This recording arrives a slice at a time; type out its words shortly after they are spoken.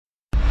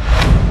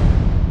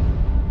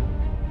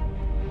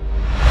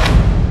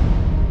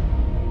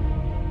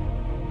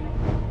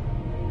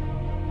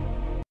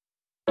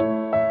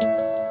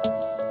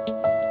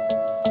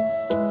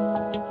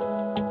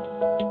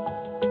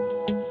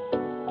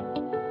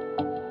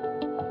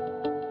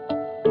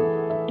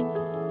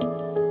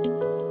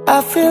I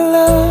feel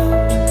love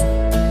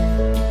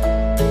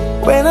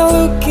when I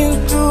look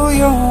into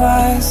your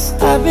eyes.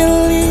 I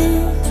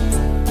believe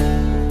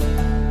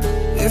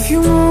if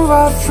you move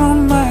out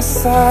from my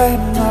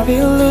side, I'll be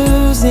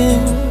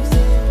losing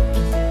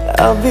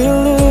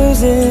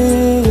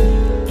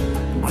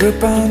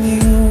grip on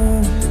you,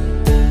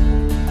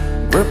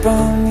 grip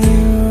on you.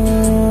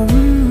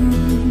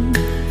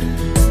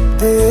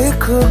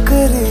 देखो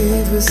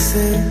करीब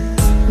से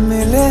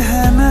मिले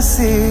हैं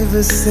नसीब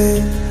से,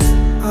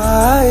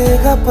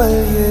 आएगा पल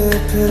ये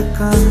फिर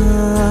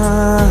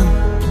कहाँ।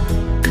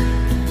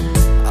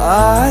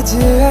 आज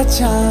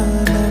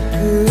अचानक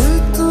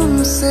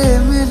तुमसे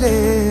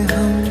मिले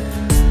हम,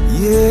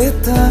 ये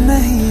तो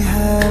नहीं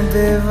है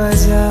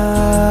बेवजह।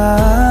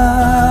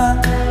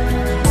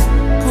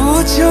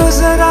 पूछो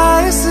जरा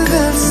इस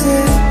दिल से,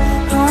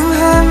 हम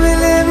हैं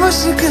मिले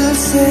मुश्किल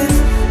से,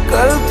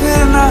 कल फिर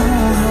ना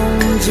हो हम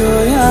जो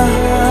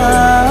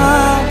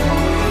यहाँ।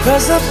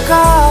 गजब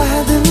का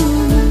है दिन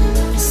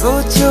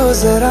सोचो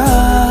जरा,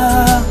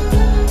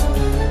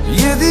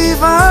 ये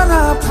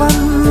दीवानापन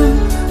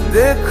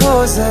देखो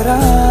जरा।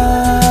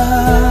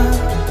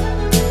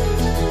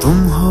 तुम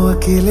हो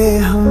अकेले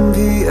हम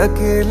भी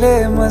अकेले,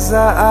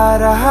 मजा आ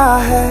रहा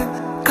है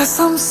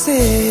कसम से,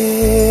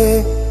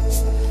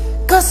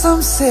 कसम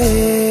से।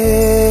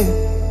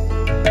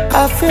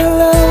 I feel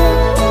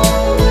love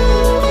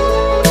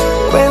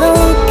when I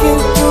look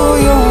into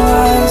your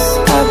eyes.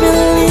 I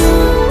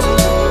believe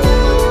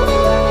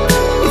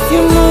if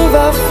you move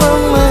out from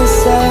my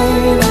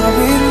side, I'll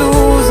be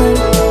losing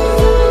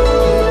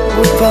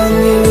grip on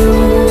you.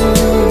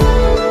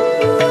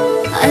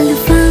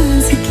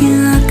 अल्फाज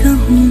क्या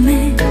कहूँ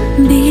मैं,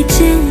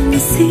 बेचैन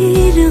सी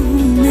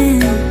रहूँ मैं,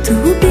 तू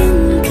बिन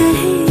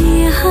कहे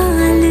ये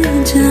हाल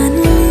जान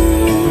ले।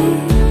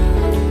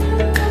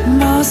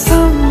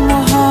 मौसम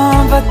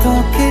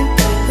मोहब्बतों के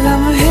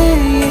लम्हे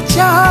ये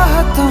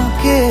चाहतों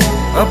के,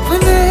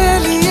 अपने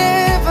लिए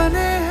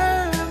बने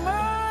हैं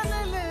मान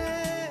ले।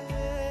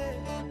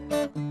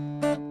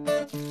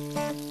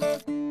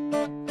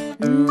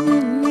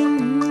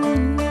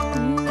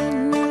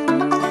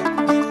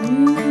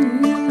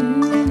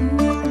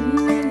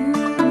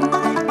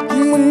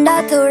 मुंडा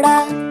थोड़ा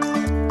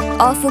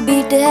ऑफ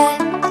बीट है,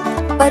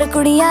 पर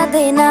कुड़ियां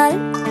दे नाल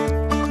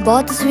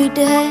बहुत स्वीट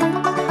है।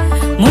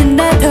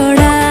 मुंडा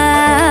थोड़ा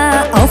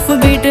ऑफ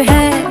बीट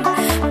है,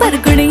 पर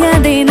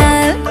कुड़ियां दे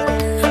नाल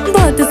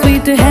बहुत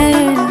स्वीट है।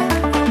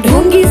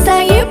 ढोंगी सा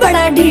ये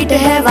बड़ा ढीठ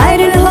है,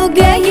 वायरल हो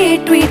गया ये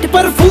ट्वीट।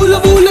 पर फूल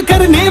वूल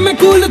करने में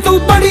कूल तू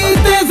बड़ी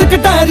तेज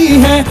कटारी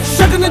है।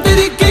 शगन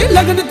तेरी की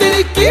लगन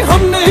तेरी की,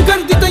 हमने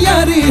कर दी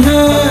तैयारी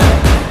है।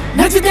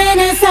 नचते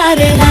ने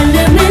सारे रल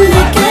मिल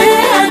के,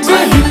 आज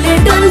हिले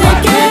डुल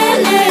के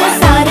ले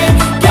सारे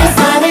के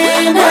सारे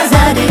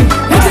नजारे।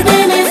 नचते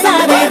ने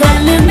सारे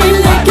रल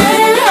मिल के,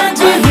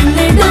 आज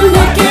हिले डुल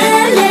के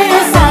ले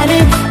सारे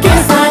के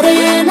सारे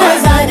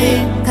नजारे।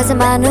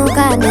 खसमानू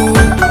खाने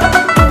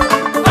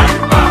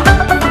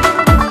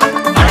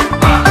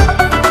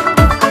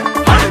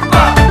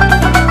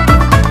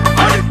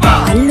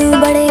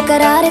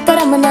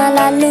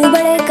लालू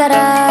बड़े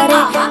करारे,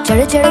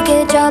 चढ़ चढ़ के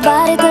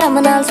चौबारे तो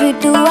रमना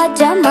स्वीटू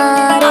आजा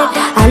मारे।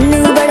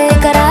 आलू बड़े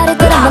करारे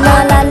तो रमना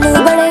लालू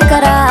बड़े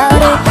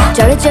करारे,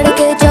 चढ़ चढ़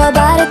के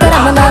चौबारे तो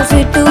रमना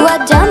स्वीटू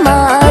आजा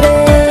मारे।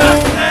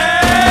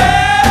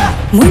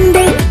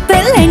 मुंडे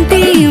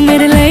पेलेंटी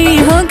मेरे लिए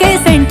हो गए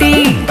सेंटी,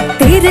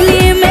 तेरे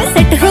लिए मैं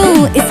सेट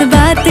हूँ इस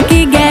बात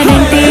की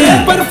गारंटी।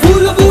 पर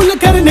फूल वूल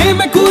करने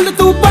में कूल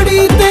तू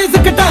बड़ी तेज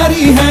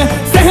कटारी है।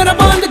 सहरा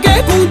बांध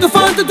के कूद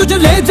फांद तुझे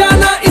ले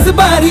जाना इस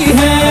बारी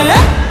है।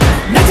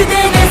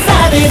 नचते ने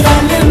सारे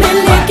रल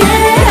मिल के,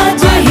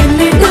 आज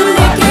हिले डुल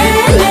के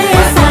ले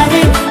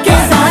सारे के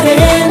सारे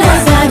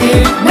नजारे।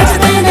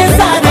 नचते ने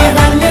सारे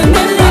रल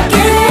मिल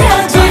के,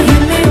 आज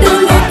हिले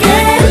डुल के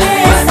ले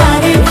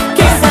सारे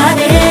के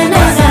सारे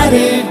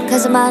नजारे।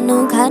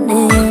 खसमानू खाने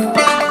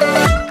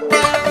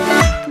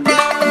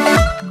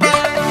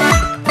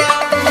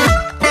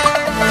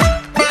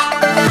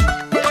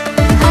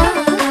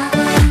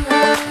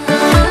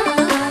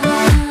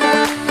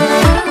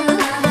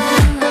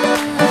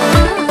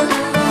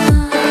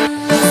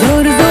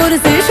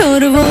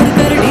शोर वोर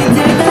कर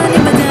डीजे गाने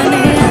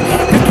बजाने,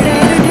 रटड़े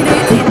रटड़े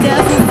जीजा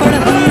फूफड़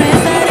हमने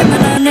सारे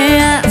मनाने।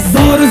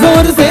 जोर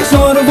जोर से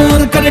शोर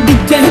वोर कर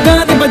डीजे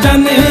गाने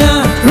बजाने,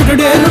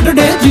 रुटड़े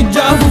रुटड़े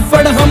जीजा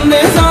फुफड़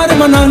हमने सारे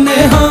मनाने।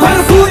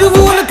 पर फूल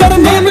वूल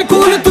करने में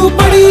कूल तू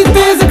बड़ी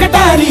तेज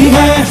कटारी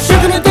है।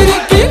 शगन तेरी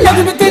की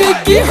लगन तेरी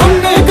की,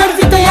 हमने कर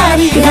दी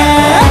तैयारी है।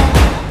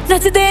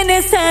 नचते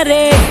ने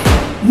सारे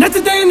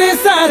नचते ने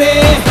सारे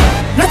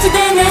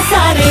नचते ने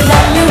सारे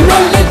रल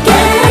मिल के,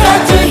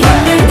 आज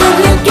हिले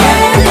डुल के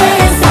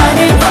ले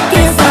सारे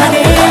के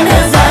सारे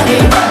नजारे।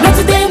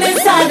 नचते ने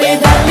सारे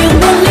रल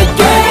मिल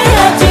के,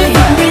 आज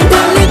हिले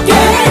डुल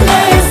के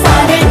ले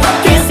सारे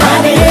के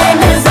सारे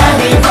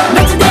नजारे।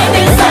 नचते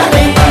ने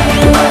सारे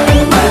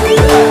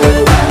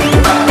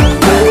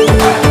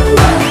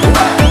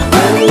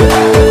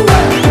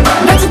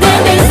नचते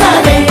ने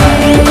सारे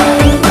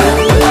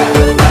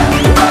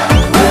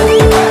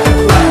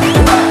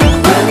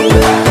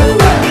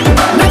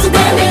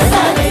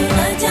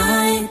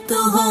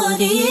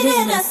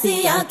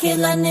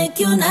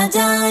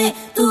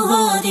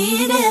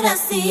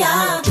रसिया,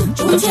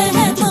 पूछे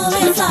है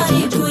तुम्हें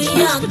सारी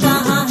भुइयां,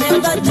 कहाँ है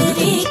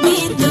बदरी की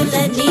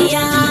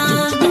दुल्हनिया,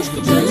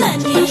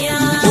 दुल्हनिया।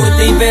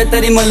 कुर्ती पे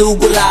तेरी मलू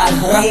गुलाल,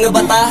 रंग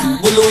बता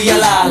ब्लू या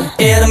लाल,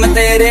 एयर में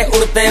तेरे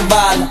उड़ते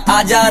बाल,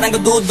 आजा रंग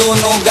दू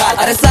दोनों गाल।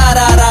 अरे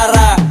सारा रा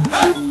रा,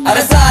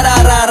 अरे सारा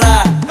रा रा,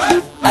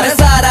 अरे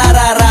सारा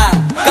रा रा,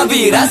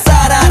 कबीरा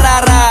सारा रा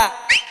रा।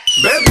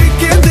 बेबी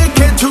के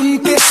देखे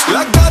झुमके,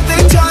 लगा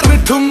दे चार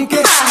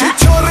ठुमके,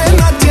 छोरे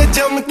नाचे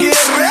जम के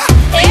रे।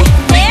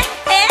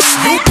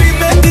 यूपी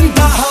में दिन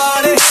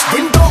दहाड़े,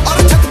 विंडो और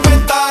छत पे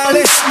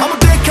ताड़े, हम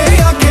देखे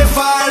आके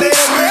फाड़े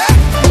रे।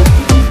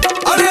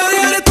 अरे अरे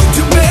अरे तुझ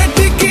पे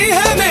टिकी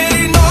है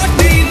मेरी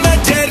नोटी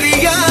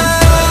नजरिया,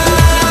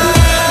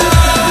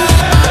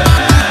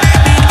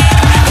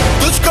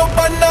 तुझको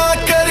बना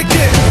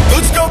करके,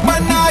 तुझको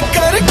बना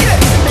करके,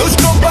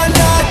 तुझको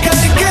बना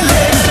करके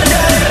ले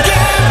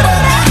जाएंगे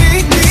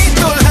बदरी की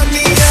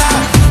दुल्हनिया,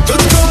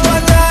 तुझको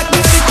बना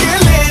करके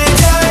ले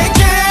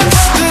जाएंगे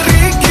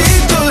बदरी की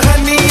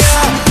दुल्हनिया,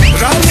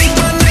 रानी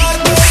बना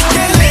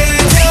करके ले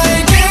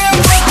जाएंगे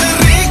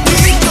बदरी की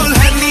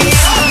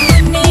दुल्हनिया।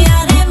 मुन्निया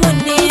रे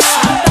मुन्निया,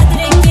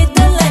 बदरी की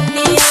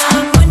दुल्हनिया,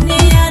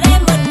 मुन्निया रे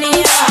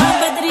मुन्निया,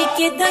 बदरी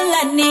की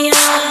दुल्हनिया।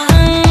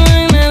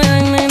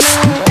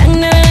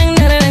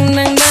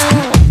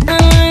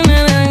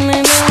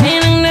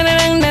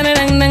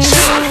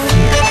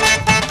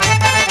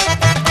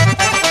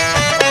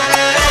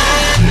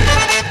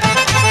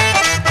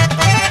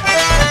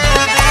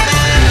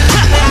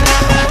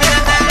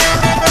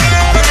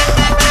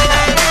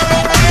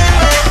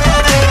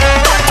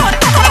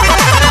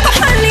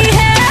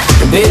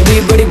 बेबी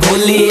बड़ी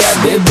भोली है,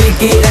 बेबी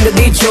की रंग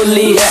दी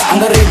चोली है,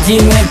 अंग्रेजी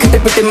में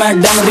खटपट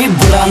में डमरी,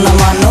 बुरा न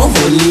मानो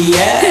होली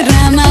है।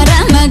 रामा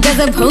रामा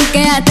गजब हो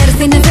गया,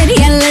 तरसी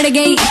नजरिया लड़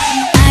गई,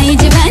 आई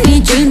जवानी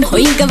जुल्म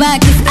हुई गवा,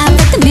 किस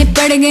आफत में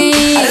पड़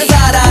गई। अरे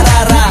सारा रा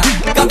रा,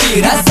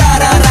 कबीरा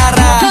सारा रा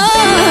रा।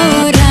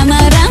 हो रामा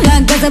रामा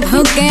गजब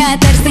हो गया,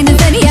 तरसी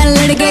नजरिया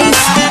लड़ गई,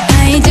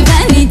 आई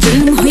जवानी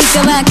जुल्म हुई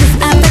गवा, किस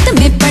आफत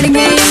में पड़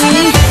गई।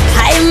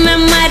 हाय मैं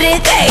मर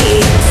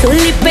गई,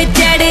 सूली पे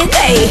चढ़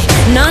गई,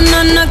 नो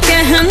नो नो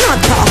कहना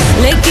था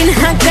लेकिन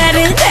हाँ कर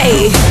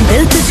गई,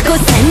 दिल तुझको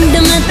सेंड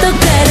में तो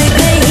कर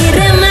गई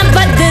रे मैं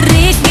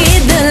बदरी की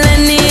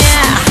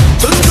दुल्हनिया।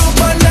 तुझको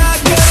बना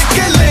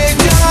करके ले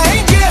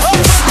जाएंगे हम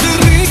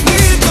बदरी की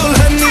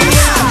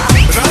दुल्हनिया,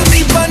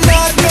 रानी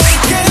बना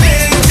करके ले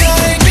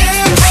जाएंगे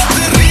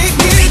बदरी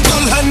की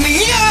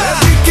दुल्हनिया।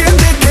 बेबी के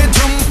देखे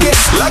झुमके,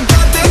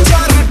 लगा दे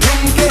चार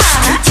ठुमके,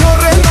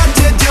 छोरे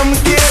नाचे जम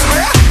के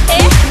रे।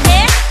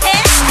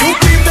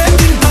 यूपी में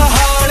दिन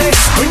दहाड़े,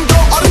 विंडो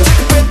और छत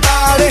पे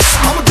ताड़े,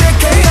 हम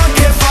देखे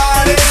आके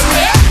फाड़े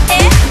रे।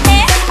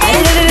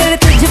 अरे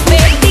तुझ पे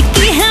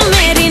टिकी है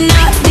मेरी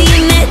नाती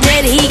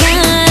नजरिया,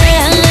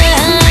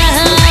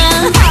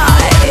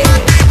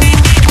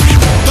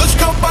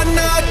 तुझको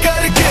बना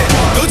करके,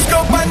 तुझको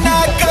बना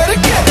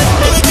करके,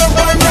 तुझको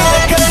बना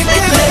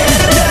करके ले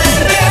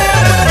जाएंगे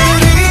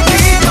बदरी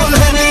की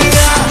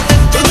दुल्हनिया,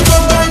 तुझको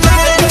बना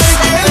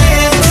करके ले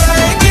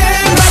जाएंगे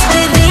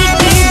बदरी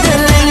की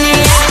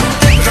दुल्हनिया।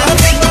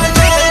 रानी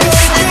बना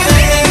करके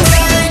ले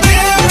जाएंगे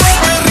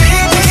बदरी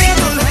की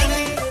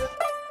दुल्हनिया।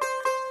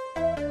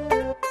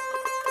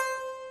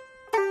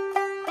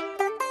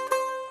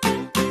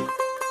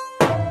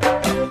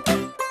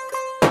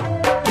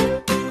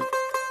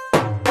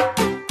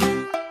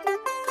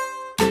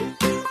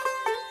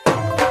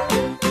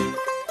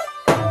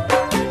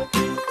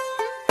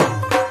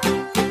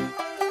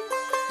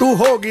 तू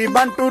होगी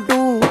 1 2 2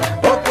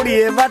 ओ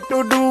कुड़िए what to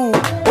do,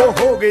 ओ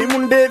हो गई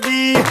मुंडे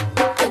दी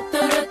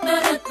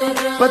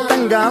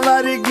पतंगा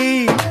वर्गी,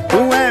 तू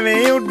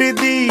एवें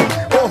उड़दी,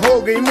 ओ हो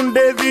गई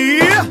मुंडे दी।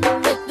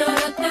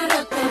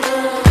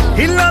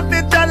 हिला ते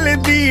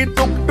चलदी,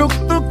 टुक टुक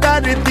तू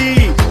करदी,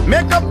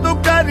 मेकअप तू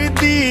कर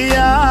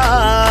दिया,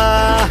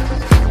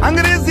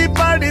 अंग्रेजी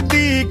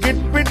पढ़दी, किट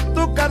पिट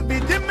तू कर दी,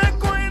 जिम्मे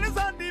कोई न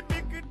साडी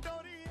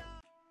विक्टोरिया।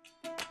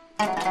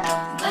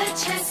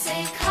 बच्चे से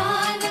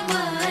खान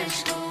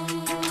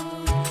मशहूर,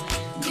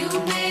 यूं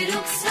में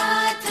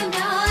रुखसात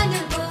म्यान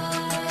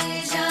बोए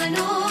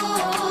जानो,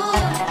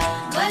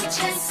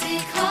 बच्चे से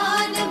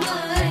खान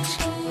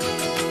मशहूर।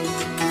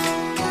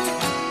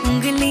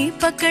 उंगली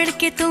पकड़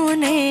के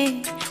तूने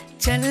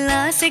चलना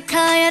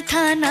सिखाया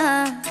था ना,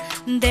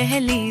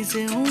 दहलीज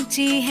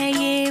ऊंची है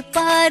ये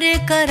पार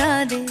करा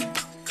दे।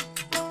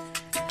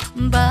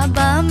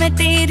 बाबा मैं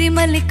तेरी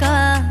मलिका,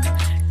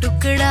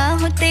 टुकड़ा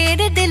हूँ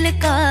तेरे दिल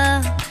का,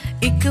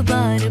 एक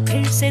बार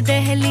फिर से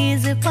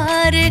दहलीज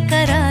पार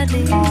करा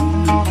दे।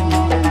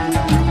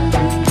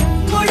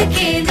 मुड़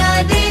के ना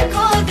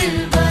देखो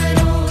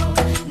दिलबरो,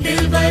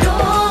 दिलबरो,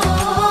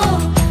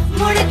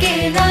 मुड़ के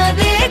ना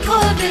देखो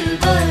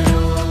दिलबरो।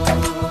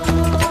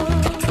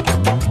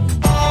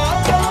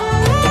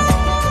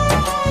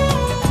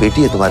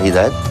 बेटी है तुम्हारी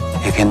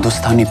हिदायत एक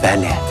हिंदुस्तानी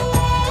पहले है।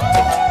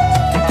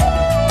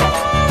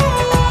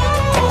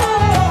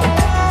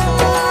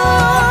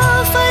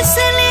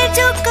 फसलें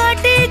जो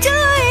काटी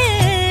जाए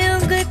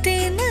उगती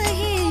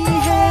नहीं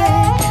है,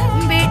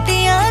 बेटी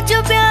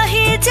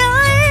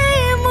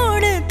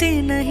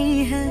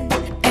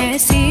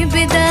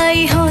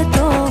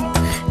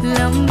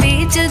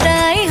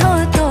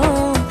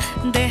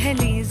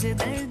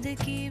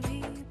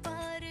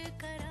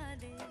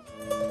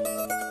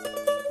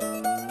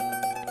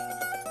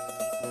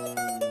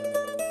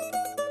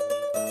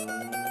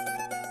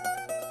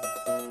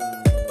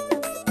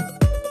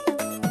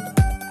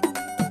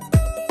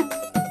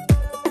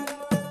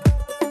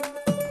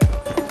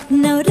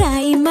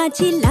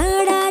माझी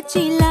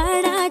लाडाची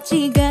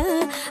लाडाची ग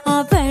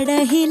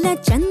आवडहिल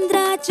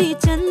चंद्राची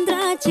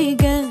चंद्राची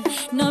ग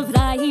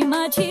नवराई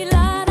माझी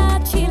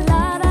लाडाची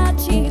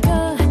लाडाची ग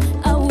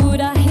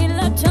आवडहिल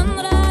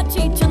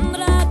चंद्राची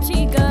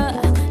चंद्राची ग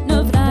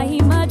नवराई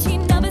माझी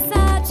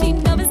नवसाची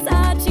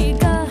नवसाची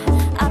ग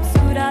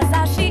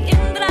अप्सराची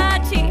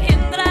इंद्राची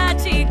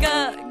इंद्राची ग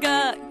ग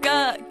ग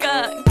ग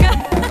ग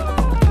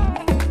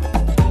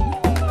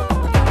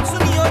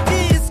सुनियो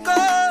जी इसको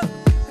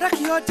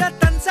रखियो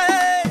जतन से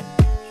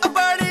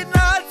बड़ी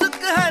नाजुक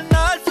है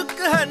नाजुक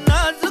है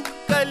नाजुक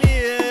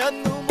कलिए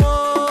अनमोल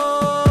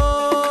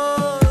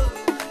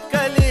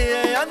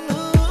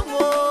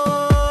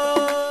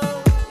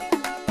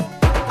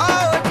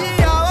आओ जी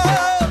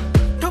आओ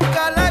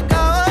ठुमका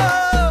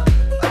लगाओ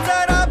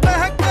जरा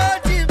बहको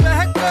जी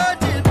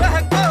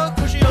बहको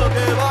खुशियों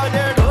के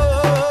बाजे ढोल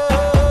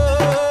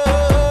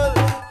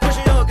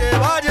खुशियों के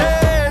बाजे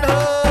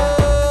ढोल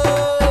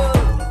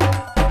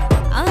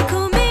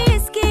आंखों में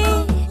इसके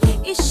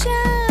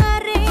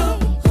इशारे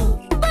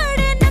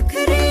बड़े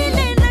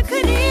नखरीले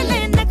नखरीले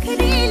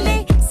नखरीले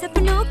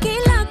सपनों के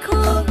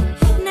लाखों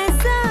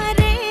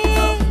नजारे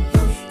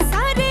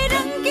सारे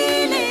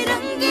रंगीले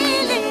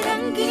रंगीले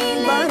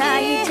रंगीले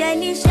बड़ाई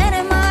चली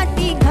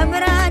शर्माती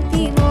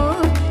घबराती वो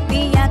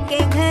पिया के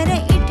घर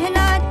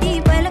इठलाती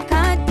बल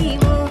खाती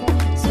वो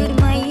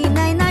सुरमई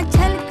नैना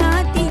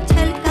छलकाती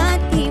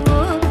छलकाती वो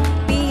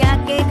पिया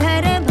के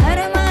घर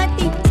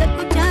भरमाती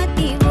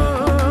सकुचाती वो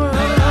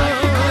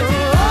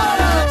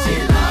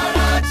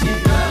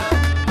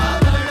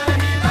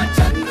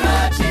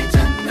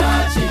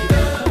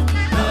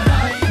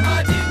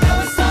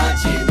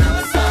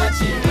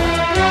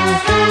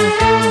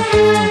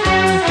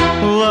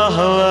वाह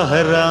वाह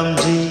राम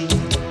जी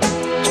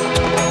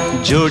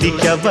जोड़ी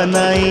क्या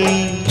बनाई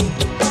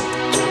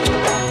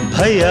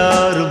भैया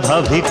और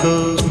भाभी को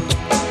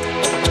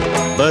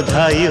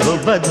बधाई हो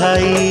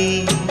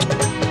बधाई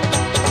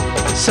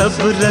सब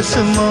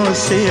रस्मों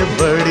से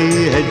बड़ी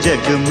है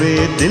जग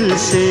में दिल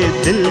से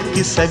दिल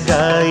की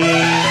सगाई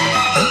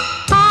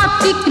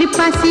आपकी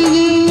कृपा से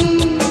ये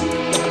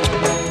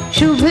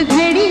शुभ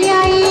घड़ी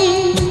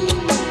आई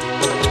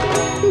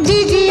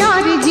जीजी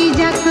और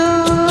जीजा को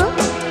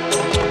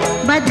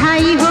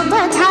बधाई हो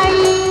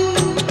बधाई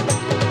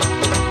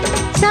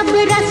सब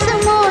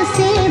रस्मों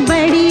से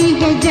बड़ी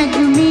है जग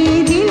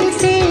में दिल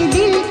से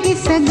दिल की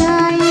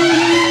सगाई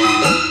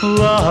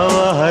वाह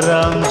वाह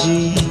राम जी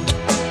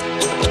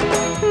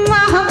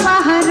वाह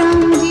वाह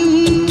राम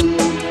जी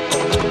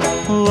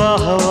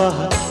वाह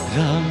वाह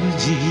राम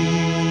जी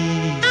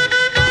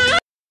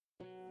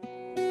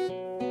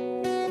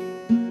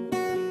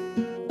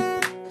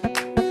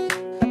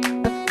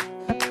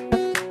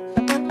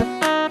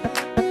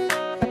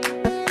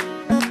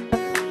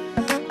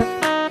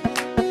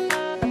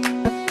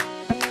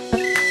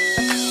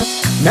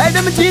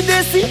मैडम जी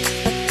देसी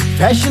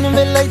फैशन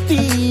में लैती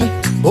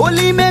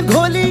होली में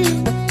घोली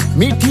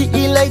मीठी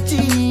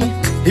इलायची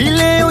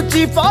हिले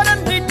ऊंची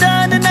फौरन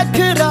रिटर्न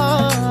नखरा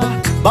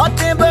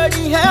बातें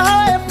बड़ी है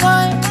हाय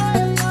फाय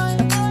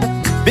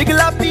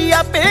बिगला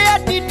पिया पे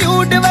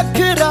एटीट्यूड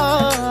वखरा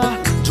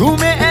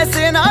झूमे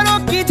ऐसे ना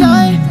रोकी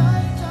जाए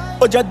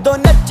ओ जदों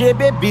नचे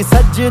बेबी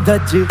सज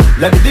धज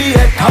लगदी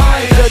है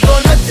ठाई जदों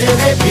नचे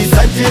बेबी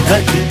सज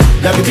धज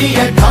लगदी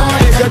है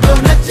ठाई जदों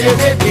नचे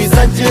बेबी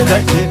सज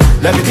धज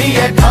लगदी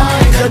है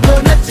ठाई जदों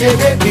नचे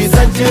बेबी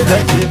सज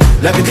धज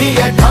लगदी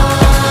है ठाई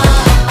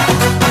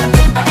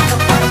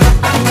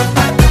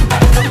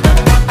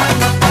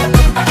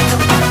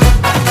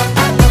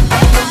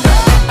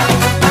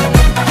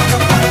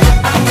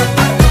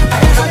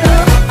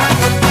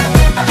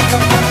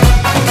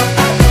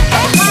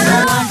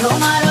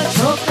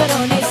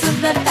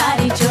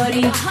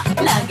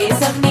लागे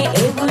सबने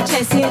एवं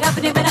जैसे रब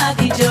ने बना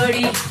दी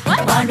जोड़ी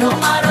बांधो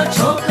मारो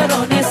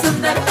छोकरों ने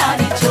सुंदर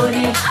तारी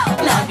छोरी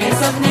लागे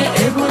सबने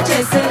एवं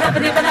जैसे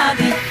रब ने बना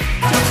दी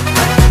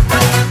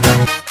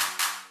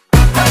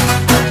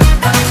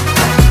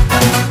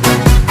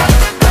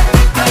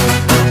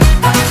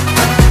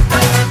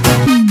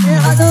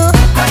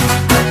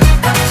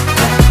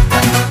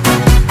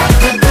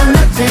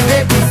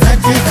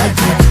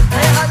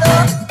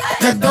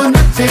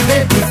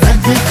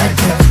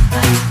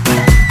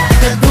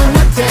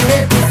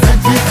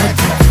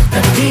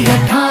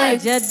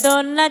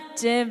जदों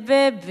नचे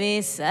बेबी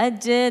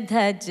सज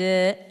धज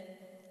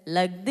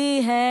लगदी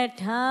है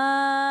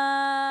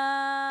ठाई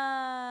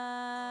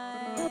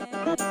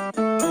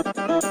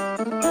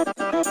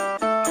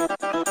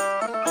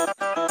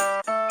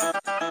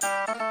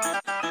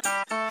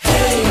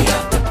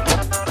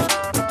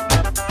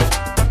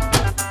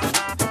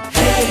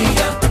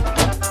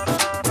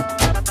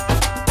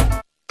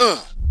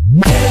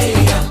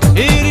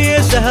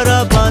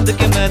सहरा बांध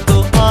के मैं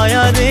तो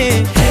आया रे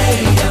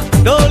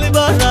डोली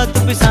बारात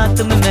भी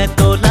साथ में मैं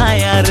तो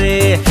लाया रे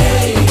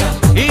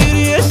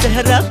ये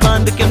सहरा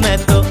बांध के मैं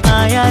तो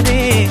आया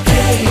रे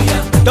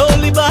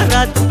डोली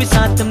बारात भी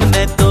साथ में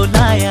मैं तो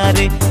लाया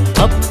रे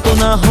अब तो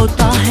ना हो